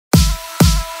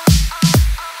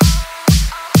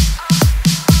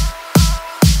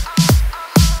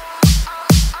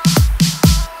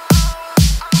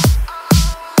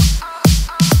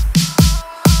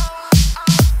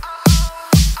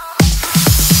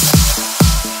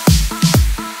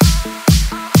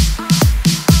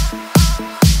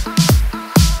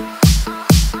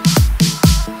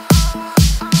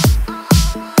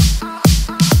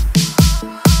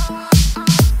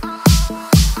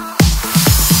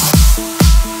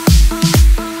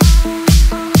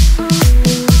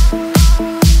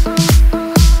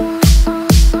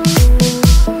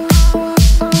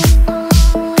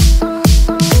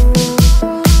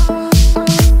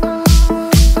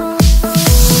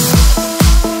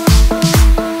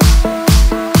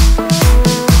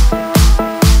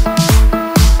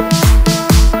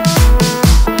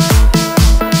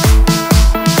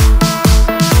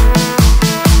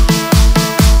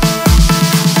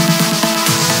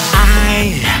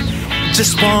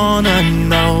Just wanna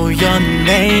know your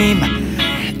name.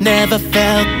 Never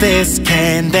felt this,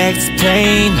 can't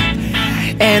explain.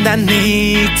 And I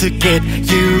need to get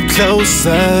you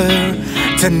closer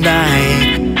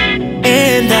tonight.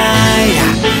 And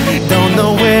I don't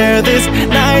know where this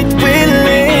night will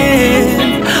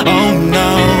end. Oh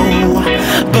no,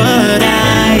 but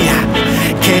I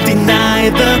can't deny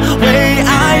the way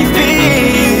I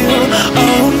feel.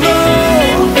 Oh no,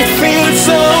 it feels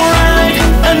so right,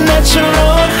 a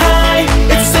natural high.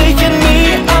 It's taking me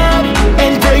up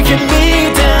and breaking me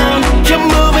down. You're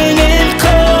moving in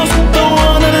close, don't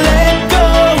wanna let go.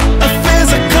 A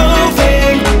physical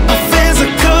thing, a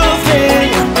physical thing.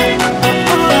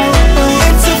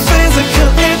 It's a physical,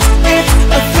 it's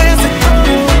a physical.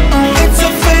 It's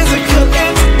a physical,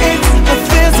 it's a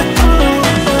physical.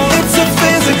 It's a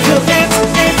physical,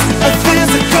 it's a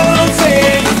physical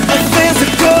thing, a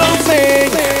physical thing.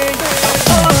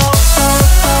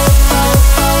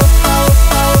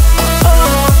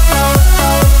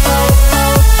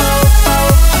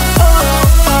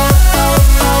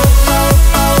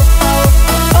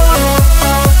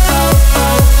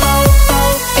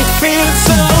 It feels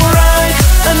so right,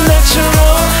 a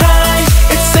natural high.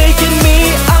 It's taking me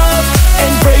up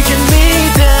and breaking me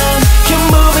down. You're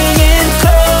moving in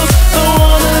close, don't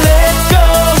wanna let go.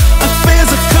 A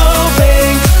physical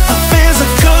thing, a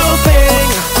physical thing.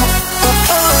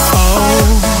 Oh,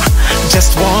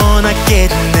 just wanna get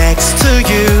next to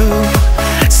you,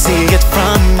 see it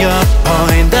from your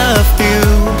point of view.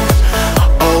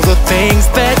 All the things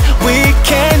that we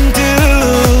can do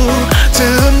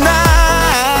tonight.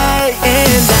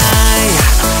 And I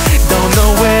don't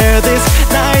know where this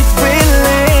night will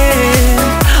end.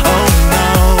 Oh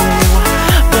no,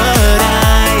 but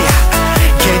I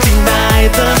can't deny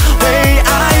the way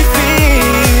I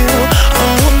feel.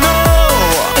 Oh no,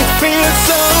 it feels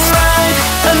so right,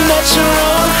 a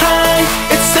natural high.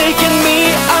 It's taking me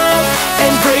up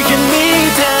and breaking me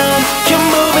down. You're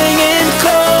moving in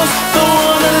close, don't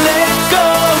wanna let go.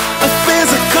 A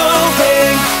physical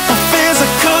thing, a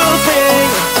physical thing.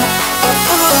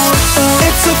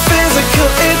 It's a physical,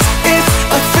 it's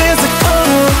a physical.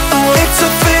 It's a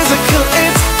physical,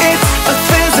 it's a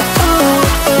physical.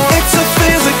 It's a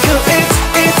physical,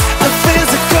 it's a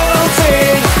physical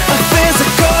thing, a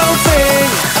physical thing.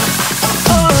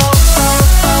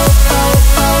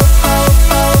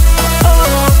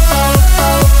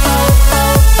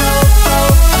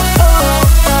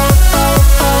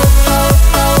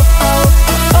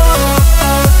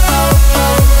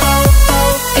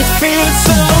 It feels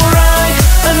so right,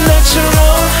 a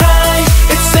natural high.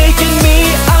 It's taking me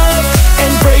up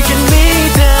and breaking me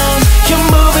down. You're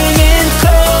moving in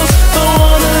close, don't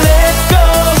wanna let go.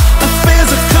 A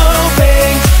physical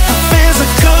thing, a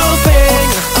physical thing.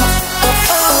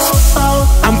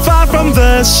 I'm far from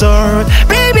the shore,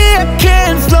 baby, I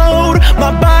can't float.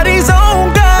 My body's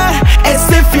on.